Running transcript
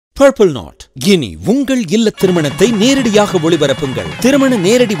Purple Knot. இனி உங்கள் இல்ல திருமணத்தை நேரடியாக ஒளிபரப்புங்கள். திருமண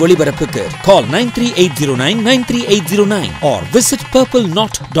நேரடி ஒளிபரப்புக்கு call 9380993809 or visit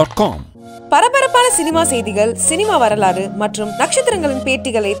purpleknot.com. பரபரப்பான சினிமா செய்திகள், சினிமா வரலாறு மற்றும் நட்சத்திரங்களின்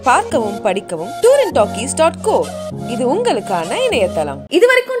பேட்டிகளை பார்க்கவும் படிக்கவும் talkies.co இது உங்களுக்கான இணையதளம்.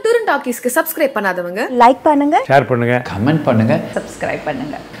 இதுவரைக்கும் டூர் அண்ட் டாக்கீஸ்க்கு சப்ஸ்கிரைப் பண்ணாதவங்க லைக் பண்ணுங்க, ஷேர் பண்ணுங்க, கமெண்ட் பண்ணுங்க, சப்ஸ்கிரைப்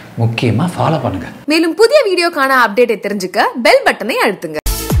பண்ணுங்க, முக்கியமா ஃபாலோ பண்ணுங்க. மேலும் புதிய வீடியோக்கான அப்டேட்டை தெரிஞ்சுக்க பெல் பட்டனை அழுத்துங்க.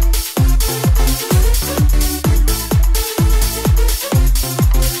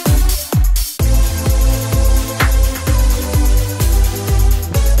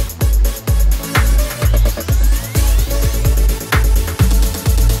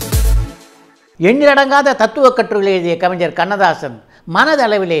 எண்ணிலடங்காத தத்துவ கட்டுரைகளை எழுதிய கவிஞர் கண்ணதாசன்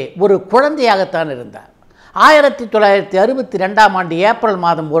மனதளவிலே ஒரு குழந்தையாகத்தான் இருந்தார். 1962ஆம் ஆண்டு ஏப்ரல்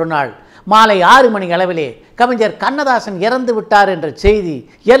மாதம் ஒரு நாள் மாலை 6 மணி அளவிலே கவிஞர் கண்ணதாசன் இறந்து விட்டார் என்ற செய்தி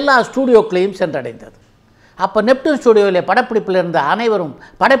எல்லா ஸ்டூடியோக்களையும் சென்றடைந்தது. அப்போ நெப்டியூன் ஸ்டூடியோவிலே படப்பிடிப்பில் இருந்த அனைவரும்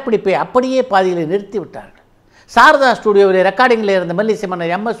படப்பிடிப்பை அப்படியே பாதியில் நிறுத்திவிட்டார்கள். சாரதா ஸ்டூடியோவில் ரெக்கார்டிங்கில் இருந்த மெல்லிசை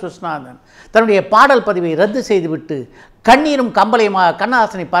மன்னர் M.S. விஸ்வநாதன் தன்னுடைய பாடல் பதிவை ரத்து செய்துவிட்டு கண்ணீரும் கம்பளையுமாக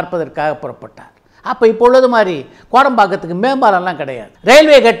கண்ணதாசனை பார்ப்பதற்காக புறப்பட்டார். அப்போ இப்பொழுது மாதிரி கோடம்பாக்கத்துக்கு மேம்பாலம்லாம் கிடையாது,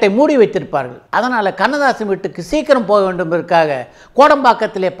 ரயில்வே கேட்டை மூடி வைத்திருப்பார்கள். அதனால் கண்ணதாசன் வீட்டுக்கு சீக்கிரம் போக வேண்டும் என்பதற்காக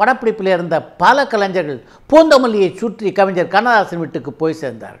கோடம்பாக்கத்திலே படப்பிடிப்பில் இருந்த பல கலைஞர்கள் பூந்தமல்லியை சுற்றி கவிஞர் கண்ணதாசன் வீட்டுக்கு போய்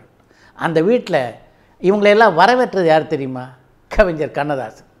சேர்ந்தார்கள். அந்த வீட்டில் இவங்களையெல்லாம் வரவேற்றது யார் தெரியுமா? கவிஞர்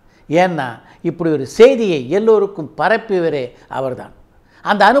கண்ணதாசன். ஏன்னா இப்படி ஒரு செய்தியை எல்லோருக்கும் பரப்பியவரே அவர்தான்.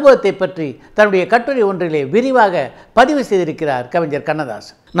 அந்த அனுபவத்தை பற்றி தன்னுடைய கட்டுரை ஒன்றிலே விரிவாக பதிவு செய்திருக்கிறார் கவிஞர்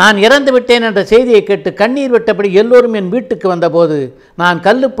கண்ணதாசன். நான் இறந்து விட்டேன் என்ற செய்தியை கேட்டு கண்ணீர் விட்டபடி எல்லோரும் என் வீட்டுக்கு வந்தபோது நான்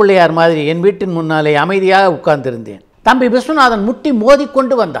கல்லு பிள்ளையார் மாதிரி என் வீட்டின் முன்னாலே அமைதியாக உட்கார்ந்திருந்தேன். தம்பி விஸ்வநாதன் முட்டி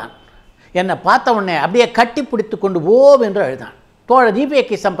மோதிக்கொண்டு வந்தான். என்னை பார்த்த உடனே அப்படியே கட்டி பிடித்து கொண்டு ஓவென்று அழுதான். தோழர்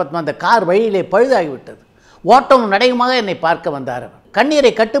தீபேக்கி சம்பத் வந்த கார் வழியிலே பழுதாகிவிட்டது. ஓட்டமும் நடையுமாக என்னை பார்க்க வந்தார். அவர்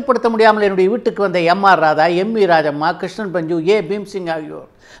கண்ணீரை கட்டுப்படுத்த முடியாமல் என்னுடைய வீட்டுக்கு வந்த M.R. ராதா, M.V. ராஜம்மா, கிருஷ்ணன் பஞ்சு, A. பீம்சிங் ஆகியோர்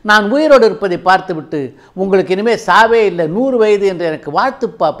நான் உயிரோடு இருப்பதை பார்த்துவிட்டு உங்களுக்கு இனிமேல் சாவே இல்லை, 100 வயது என்று எனக்கு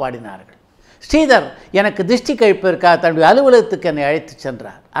வாழ்த்துப்பா பாடினார்கள். ஸ்ரீதர் எனக்கு திருஷ்டி கழிப்பதற்காக தன்னுடைய அலுவலகத்துக்கு என்னை அழைத்து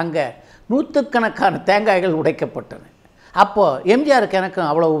சென்றார். அங்கே 100கணக்கான தேங்காய்கள் உடைக்கப்பட்டன. அப்போது எம்ஜிஆருக்கு எனக்கும்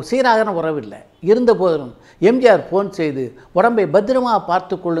அவ்வளோ சீராக உறவில்லை. இருந்த போதிலும் எம்ஜிஆர் ஃபோன் செய்து உடம்பை பத்திரமாக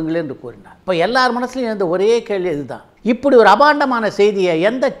பார்த்து கொள்ளுங்கள் என்று கூறினார். இப்போ எல்லார் மனசுலையும் இருந்த ஒரே கேள்வி இதுதான். இப்படி ஒரு அபாண்டமான செய்தியை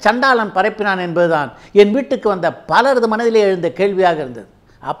எந்த சண்டாளன் பரப்பினான் என்பதுதான் என் வீட்டுக்கு வந்த பலரது மனதிலே எழுந்த கேள்வியாக இருந்தது.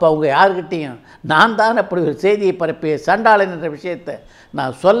 அப்போ அவங்க யாருக்கிட்டையும் நான் தான் அப்படி ஒரு செய்தியை பரப்பிய சண்டாளன் என்ற விஷயத்தை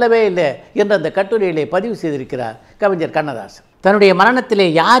நான் சொல்லவே இல்லை என்று அந்த கட்டுரையிலே பதிவு செய்திருக்கிறார் கவிஞர் கண்ணதாசன். தன்னுடைய மரணத்திலே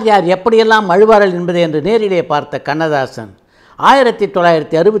யார் யார் எப்படியெல்லாம் அழுவார்கள் என்பதை என்று நேரிலே பார்த்த கண்ணதாசன்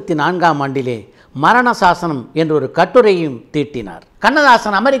 1964ஆம் ஆண்டிலே மரண சாசனம் என்ற ஒரு கட்டுரையும் தீட்டினார்.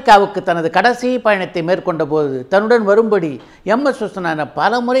 கண்ணதாசன் அமெரிக்காவுக்கு தனது கடைசி பயணத்தை மேற்கொண்ட போது தன்னுடன் வரும்படி M.S. விஸ்வநாதன்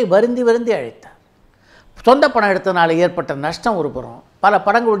பல முறை வருந்தி அழைத்தார். சொந்த படம் எடுத்ததுனால ஏற்பட்ட நஷ்டம் ஒரு புறம், பல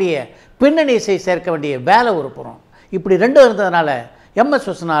படங்களுடைய பின்னணி இசை சேர்க்க வேண்டிய வேலை ஒரு புறம், இப்படி ரெண்டும் இருந்ததுனால M.S.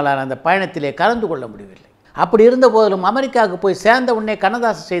 விஸ்வநாதன் அந்த பயணத்திலே கலந்து கொள்ள முடியவில்லை. அப்படி இருந்த போதிலும் அமெரிக்காவுக்கு போய் சேர்ந்த உடனே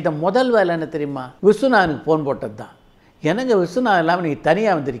கண்ணதாசன் செய்த முதல் வேலை என்ன தெரியுமா? விஸ்வநாதனுக்கு ஃபோன் போட்டது தான். எனக்கு விஸ்வநாதன் இல்லாமல் நீங்கள்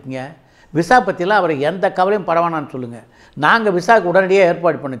தனியாக வந்திருக்கீங்க, விசா பற்றிலாம் அவரை எந்த கவலையும் படவானான்னு சொல்லுங்கள், நாங்கள் விசாவுக்கு உடனடியாக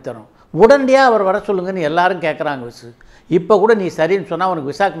ஏற்பாடு பண்ணித்தரோம், உடனடியாக அவர் வர சொல்லுங்கன்னு எல்லாரும் கேட்குறாங்க. இப்போ கூட நீ சரின்னு சொன்னால்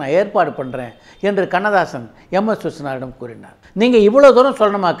அவனுக்கு விசாவுக்கு நான் ஏற்பாடு பண்ணுறேன் என்று கண்ணதாசன் M.S. விஸ்வநாதனிடம் கூறினார். நீங்கள் இவ்வளோ தூரம்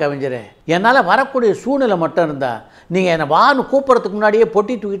சொல்லணுமா கவிஞரே? என்னால் வரக்கூடிய சூழ்நிலை மட்டும் இருந்தால் நீங்கள் என்னை வான்னு கூப்பிட்றதுக்கு முன்னாடியே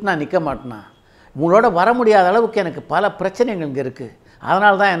பொட்டி தூக்கிட்டு நான் நிற்க மாட்டேனா? உங்களோட வர முடியாத அளவுக்கு எனக்கு பல பிரச்சனைகள் இங்கே இருக்குது,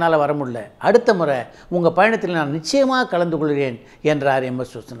 அதனால தான் என்னால் வர முடியல. அடுத்த முறை உங்கள் பயணத்தில் நான் நிச்சயமாக கலந்து கொள்கிறேன் என்றார்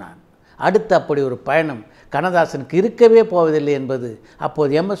M.S. விஸ்வநாதன். அடுத்து அப்படி ஒரு பயணம் கண்ணதாசனுக்கு இருக்கவே போவதில்லை என்பது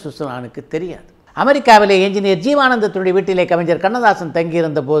அப்போது M.S. விஸ்வநாதனுக்கு தெரியாது. அமெரிக்காவிலே என்ஜினியர் ஜீவானந்தத்தினுடைய வீட்டிலே கவிஞர் கண்ணதாசன்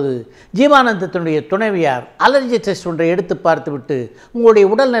தங்கியிருந்த போது ஜீவானந்தத்தினுடைய துணைவியார் அலர்ஜி டெஸ்ட் ஒன்றை எடுத்து பார்த்துவிட்டு உங்களுடைய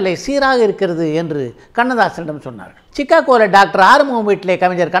உடல்நிலை சீராக இருக்கிறது என்று கண்ணதாசனிடம் சொன்னார்கள். சிக்காகோவில் டாக்டர் ஆறுமுகம் வீட்டிலே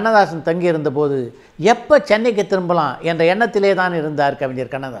கவிஞர் கண்ணதாசன் தங்கியிருந்த போது எப்போ சென்னைக்கு திரும்பலாம் என்ற எண்ணத்திலே தான் இருந்தார்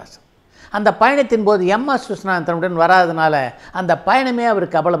கவிஞர் கண்ணதாசன். அந்த பயணத்தின் போது M.S. விஸ்வநாதன் தன்னுடன் வராதனால அந்த பயணமே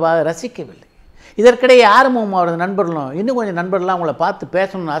அவருக்கு அவ்வளவாக ரசிக்கவில்லை. இதற்கிடையே ஆறுமுகம் அவரது நண்பர்களும் இன்னும் கொஞ்சம் நண்பர்கள்லாம் உங்களை பார்த்து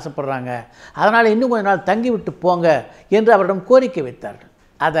பேசணும்னு ஆசைப்படுறாங்க, அதனால் இன்னும் கொஞ்ச நாள் தங்கிவிட்டு போங்க என்று அவரிடம் கோரிக்கை வைத்தார்கள்.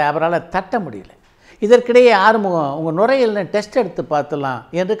 அதை அவரால் தட்ட முடியல. இதற்கிடையே ஆறுமுகம் உங்கள் நுரையீரலை டெஸ்ட் எடுத்து பார்த்துலாம்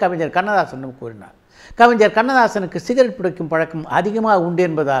என்று கவிஞர் கண்ணதாசனிடம் கூறினார். கவிஞர் கண்ணதாசனுக்கு சிகரெட் பிடிக்கும் பழக்கம் அதிகமாக உண்டு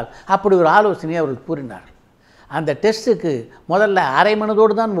என்பதால் அப்படி ஒரு ஆலோசனையை அவர்கள் கூறினார். அந்த டெஸ்ட்டுக்கு முதல்ல அரை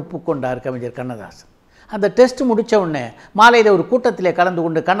மனதோடு தான் ஒப்புக்கொண்டார் கவிஞர் கண்ணதாசன். அந்த டெஸ்ட் முடித்த உடனே மாலையில் ஒரு கூட்டத்திலே கலந்து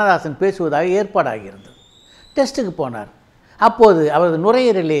கொண்டு கண்ணதாசன் பேசுவதாக ஏற்பாடாகியிருந்தது. டெஸ்ட்டுக்கு போனார். அப்போது அவரது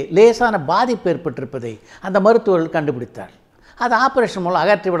நுரையீரலிலே லேசான பாதிப்பு ஏற்பட்டிருப்பதை அந்த மருத்துவர்கள் கண்டுபிடித்தார். அதை ஆபரேஷன் மூலம்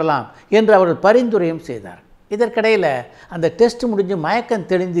அகற்றிவிடலாம் என்று அவர்கள் பரிந்துரையும் செய்தார். இதற்கிடையில் அந்த டெஸ்ட் முடிஞ்சு மயக்கம்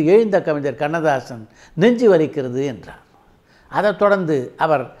தெளிந்து எழுந்த கவிஞர் கண்ணதாசன் நெஞ்சு வலிக்கிறது என்றார். அதைத் தொடர்ந்து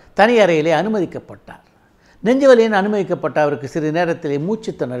அவர் தனி அறையிலே அனுமதிக்கப்பட்டார். நெஞ்சு வலியின் அனுமதிக்கப்பட்ட அவருக்கு சிறிது நேரத்திலே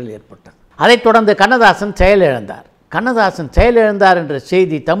மூச்சு திணறல் ஏற்பட்டது. அதைத் தொடர்ந்து கண்ணதாசன் செயலிழந்தார். கண்ணதாசன் செயலிழந்தார் என்ற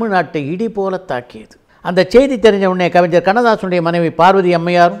செய்தி தமிழ்நாட்டை இடி போல தாக்கியது. அந்த செய்தி தெரிஞ்ச உடனே கவிஞர் கண்ணதாசனுடைய மனைவி பார்வதி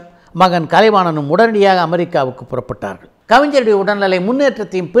அம்மையாரும் மகன் கலைவாணனும் உடனடியாக அமெரிக்காவுக்கு புறப்பட்டார்கள். கவிஞருடைய உடல்நிலை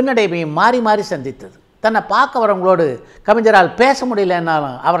முன்னேற்றத்தையும் பின்னடைவையும் மாறி மாறி சந்தித்தது. தன்னை பார்க்க வரவங்களோடு கவிஞரால் பேச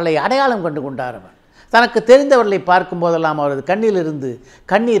முடியலன்னாலும் அவர்களை அடையாளம் கண்டு கொண்டார். அவர் தனக்கு தெரிந்தவர்களை பார்க்கும் போதெல்லாம் அவரது கண்ணிலிருந்து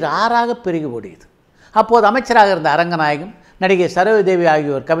கண்ணீர் ஆறாக பெருகி ஓடியது. அப்போது அமைச்சராக இருந்த அரங்கநாயகம், நடிகை சரோஜதேவி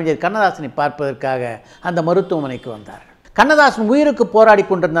ஆகியோர் கவிஞர் கண்ணதாசனை பார்ப்பதற்காக அந்த மருத்துவமனைக்கு வந்தார்கள். கண்ணதாசன் உயிருக்கு போராடி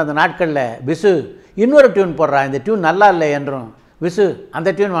கொண்டிருந்த அந்த நாட்களில் விசு இன்னொரு டியூன் போடுறா, இந்த டியூன் நல்லா இல்லை என்றும், விசு அந்த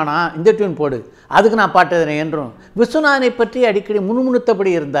டியூன் வேணாம் இந்த டியூன் போடு, அதுக்கு நான் பாட்டுறேன் என்றும் விஸ்வநாதனை பற்றி அடிக்கடி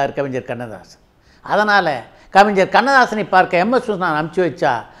முணுமுணுத்தபடி இருந்தார் கவிஞர் கண்ணதாசன். அதனால் கவிஞர் கண்ணதாசனை பார்க்க M.S. விஸ்வநாதன் அனுப்பிச்சு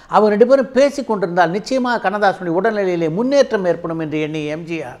வச்சா அவர் 2 பேரும் பேசி கொண்டிருந்தால் நிச்சயமாக கண்ணதாசனுடைய உடல்நிலையிலே முன்னேற்றம் ஏற்படும் என்று எண்ணிய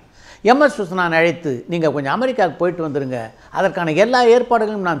எம்ஜிஆர் M.S. விஸ்வநாதன் அழைத்து நீங்கள் கொஞ்சம் அமெரிக்காவுக்கு போயிட்டு வந்துடுங்க, அதற்கான எல்லா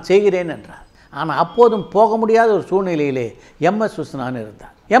ஏற்பாடுகளும் நான் செய்கிறேன் என்றார். ஆனால் அப்போதும் போக முடியாத ஒரு சூழ்நிலையிலே M.S. விஸ்வநாதன்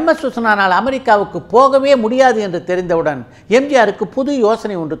இருந்தார். M.S. விஸ்வநாதனால் அமெரிக்காவுக்கு போகவே முடியாது என்று தெரிந்தவுடன் எம்ஜிஆருக்கு புது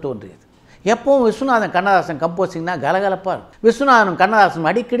யோசனை ஒன்று தோன்றியது. எப்பவும் விஸ்வநாதன் கண்ணதாசன் கம்போசிங்னா கலகலப்பார். விஸ்வநாதனும் கண்ணதாசனும்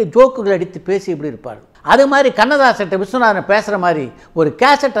அடிக்கடி ஜோக்குகள் அடித்து பேசி இப்படி இருப்பார். அது மாதிரி கண்ணதாசன்கிட்ட விஸ்வநாதன் பேசுகிற மாதிரி ஒரு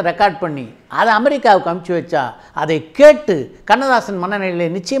கேசட்டை ரெக்கார்ட் பண்ணி அதை அமெரிக்காவுக்கு அனுப்பிச்சு வச்சா அதை கேட்டு கண்ணதாசன் மனநிலையிலே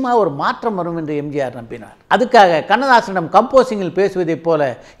நிச்சயமாக ஒரு மாற்றம் வரும் என்று எம்ஜிஆர் நம்பினார். அதுக்காக கண்ணதாசனிடம் கம்போசிங்கில் பேசுவதைப் போல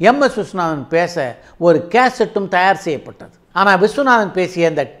M.S. விஸ்வநாதன் பேச ஒரு கேசட்டும் தயார் செய்யப்பட்டது. ஆனால் விஸ்வநாதன்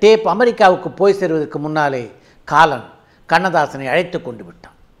பேசிய அந்த டேப் அமெரிக்காவுக்கு போய் சேருவதற்கு முன்னாலே காலன் கண்ணதாசனை அழைத்து கொண்டு விட்டான்.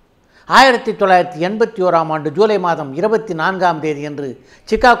 1981 ஜூலை மாதம் 24ஆம் தேதி அன்று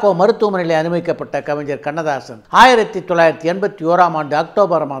சிகாகோ மருத்துவமனையில் அனுமதிக்கப்பட்ட கவிஞர் கண்ணதாசன் 1981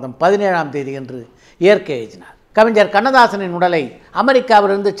 அக்டோபர் மாதம் 17ஆம் தேதி அன்று இயற்கை எழுதினார். கவிஞர் கண்ணதாசனின் உடலை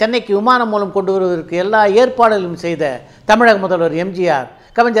அமெரிக்காவிலிருந்து சென்னைக்கு விமானம் மூலம் கொண்டு வருவதற்கு எல்லா ஏற்பாடுகளும் செய்த தமிழக முதல்வர் எம்ஜிஆர்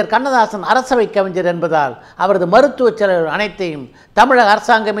கவிஞர் கண்ணதாசன் அரசவை கவிஞர் என்பதால் அவரது மருத்துவ செலவு அனைத்தையும் தமிழக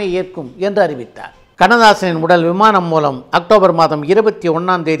அரசாங்கமே ஏற்கும் என்று அறிவித்தார். கண்ணதாசனின் உடல் விமானம் மூலம் அக்டோபர் மாதம்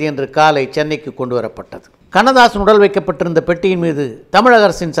 21ஆம் தேதி அன்று காலை சென்னைக்கு கொண்டு வரப்பட்டது. கண்ணதாசன் உடல் வைக்கப்பட்டிருந்த பெட்டியின் மீது தமிழக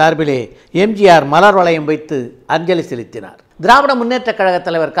அரசின் சார்பிலே எம்ஜிஆர் மலர் வளையம் வைத்து அஞ்சலி செலுத்தினார். திராவிட முன்னேற்றக் கழக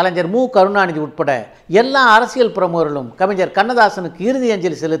தலைவர் கலைஞர் மு. கருணாநிதி உட்பட எல்லா அரசியல் பிரமுகர்களும் கவிஞர் கண்ணதாசனுக்கு இறுதி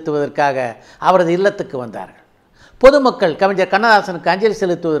அஞ்சலி செலுத்துவதற்காக அவரது இல்லத்துக்கு வந்தார்கள். பொதுமக்கள் கவிஞர் கண்ணதாசனுக்கு அஞ்சலி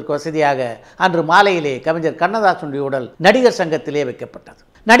செலுத்துவதற்கு வசதியாக அன்று மாலையிலே கவிஞர் கண்ணதாசனுடைய உடல் நடிகர் சங்கத்திலே வைக்கப்பட்டது.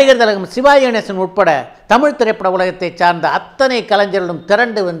 நடிகர் திலகம் சிவாஜி கணேசன் உட்பட தமிழ் திரைப்பட உலகத்தை சார்ந்த அத்தனை கலைஞர்களும்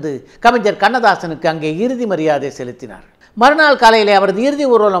திரண்டு வந்து கவிஞர் கண்ணதாசனுக்கு அங்கே இறுதி மரியாதை செலுத்தினார். மறுநாள் காலையிலே அவரது இறுதி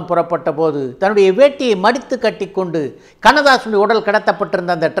ஊர்வலம் புறப்பட்ட போது தன்னுடைய வேட்டியை மடித்து கட்டி கொண்டு கண்ணதாசனுடைய உடல்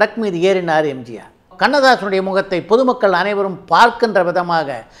கடத்தப்பட்டிருந்த அந்த ட்ரக் மீது ஏறினார் எம்ஜிஆர். கண்ணதாசனுடைய முகத்தை பொதுமக்கள் அனைவரும் பார்க்கின்ற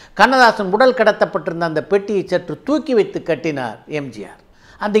விதமாக கண்ணதாசன் உடல் கடத்தப்பட்டிருந்த அந்த பெட்டியை சற்று தூக்கி வைத்து கட்டினார் எம்ஜிஆர்.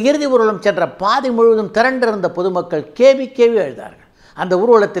 அந்த இறுதி ஊர்வலம் சென்ற பாதை முழுவதும் திரண்டிருந்த பொதுமக்கள் கேவி கேவி எழுதார்கள். அந்த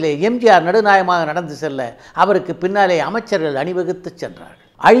ஊர்வலத்திலே எம்ஜிஆர் நடுநாயகமாக நடந்து செல்ல அவருக்கு பின்னாலே அமைச்சர்கள் அணிவகுத்து சென்றார்கள்.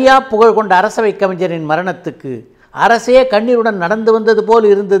 அழியா புகழ் கொண்ட அரசவை கவிஞரின் மரணத்துக்கு அரசே கண்ணீருடன் நடந்து வந்தது போல்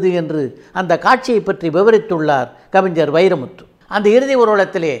இருந்தது என்று அந்த காட்சியை பற்றி விவரித்துள்ளார் கவிஞர் வைரமுத்து. அந்த இறுதி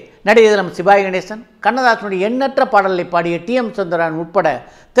ஊர்வலத்திலே நடிகர் சிவாஜி கணேசன், கண்ணதாசனுடைய எண்ணற்ற பாடலை பாடிய T.m.soundararajan உட்பட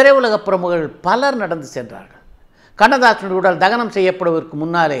திரையுலக பிரமுகர்கள் பலர் நடந்து சென்றார்கள். கண்ணதாசனுடைய உடல் தகனம் செய்யப்படுவதற்கு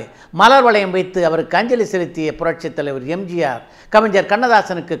முன்னாலே மலர் வளையம் வைத்து அவருக்கு அஞ்சலி செலுத்திய புரட்சித் தலைவர் எம்ஜிஆர் கவிஞர்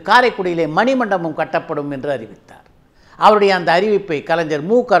கண்ணதாசனுக்கு காரைக்குடியிலே மணிமண்டபம் கட்டப்படும் என்று அறிவித்தார். அவருடைய அந்த அறிவிப்பை கலைஞர்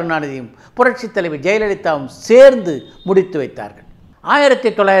மு. கருணாநிதியும் புரட்சித் தலைவர் ஜெயலலிதாவும் சேர்ந்து முடித்து வைத்தார்கள்.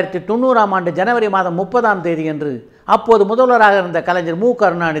 1990 ஜனவரி மாதம் 30ஆம் தேதி அன்று அப்போது முதல்வராக இருந்த கலைஞர் மு.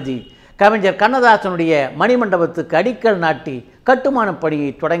 கருணாநிதி கவிஞர் கண்ணதாசனுடைய மணிமண்டபத்துக்கு அடிக்கல் நாட்டி கட்டுமான பணியை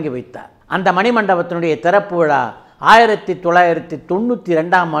தொடங்கி வைத்தார். அந்த மணிமண்டபத்தினுடைய திறப்பு விழா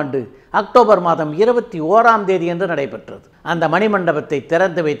 1992 அக்டோபர் மாதம் 21ஆம் தேதி என்று நடைபெற்றது. அந்த மணிமண்டபத்தை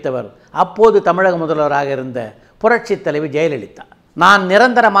திறந்து வைத்தவர் அப்போது தமிழக முதல்வராக இருந்த புரட்சித் தலைவி ஜெயலலிதா. நான்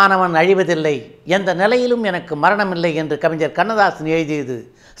நிரந்தரமானவன், அழிவதில்லை, எந்த நிலையிலும் எனக்கு மரணமில்லை என்று கவிஞர் கண்ணதாசன் எழுதியது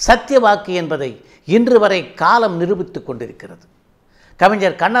சத்திய வாக்கு என்பதை இன்று வரை காலம் நிரூபித்துக் கொண்டிருக்கிறது.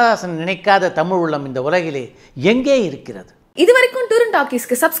 கவிஞர் கண்ணதாசன் நினைக்காத தமிழ் உள்ளம் இந்த உலகிலே எங்கே இருக்கிறது? இதுவரைக்கும் டூரன்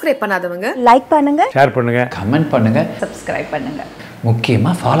டாக்கீஸ்க்கு சப்ஸ்கிரைப் பண்ணாதவங்க லைக் பண்ணுங்க, ஷேர் பண்ணுங்க, கமெண்ட் பண்ணுங்க, சப்ஸ்கிரைப் பண்ணுங்க,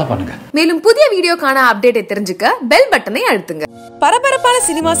 முக்கியமா ஃபாலோ பண்ணுங்க. மேலும் புதிய வீடியோக்கான அப்டேட்டை தெரிஞ்சுக்க பெல் பட்டனை அழுத்துங்க. பரபரப்பான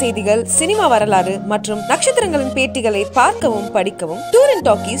சினிமா செய்திகள், சினிமா வரலாறு மற்றும் நட்சத்திரங்களின் பேட்டிகளை பார்க்கவும் படிக்கவும்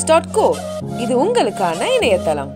TourandTalkies.co இது உங்களுக்கான இணையதளம்.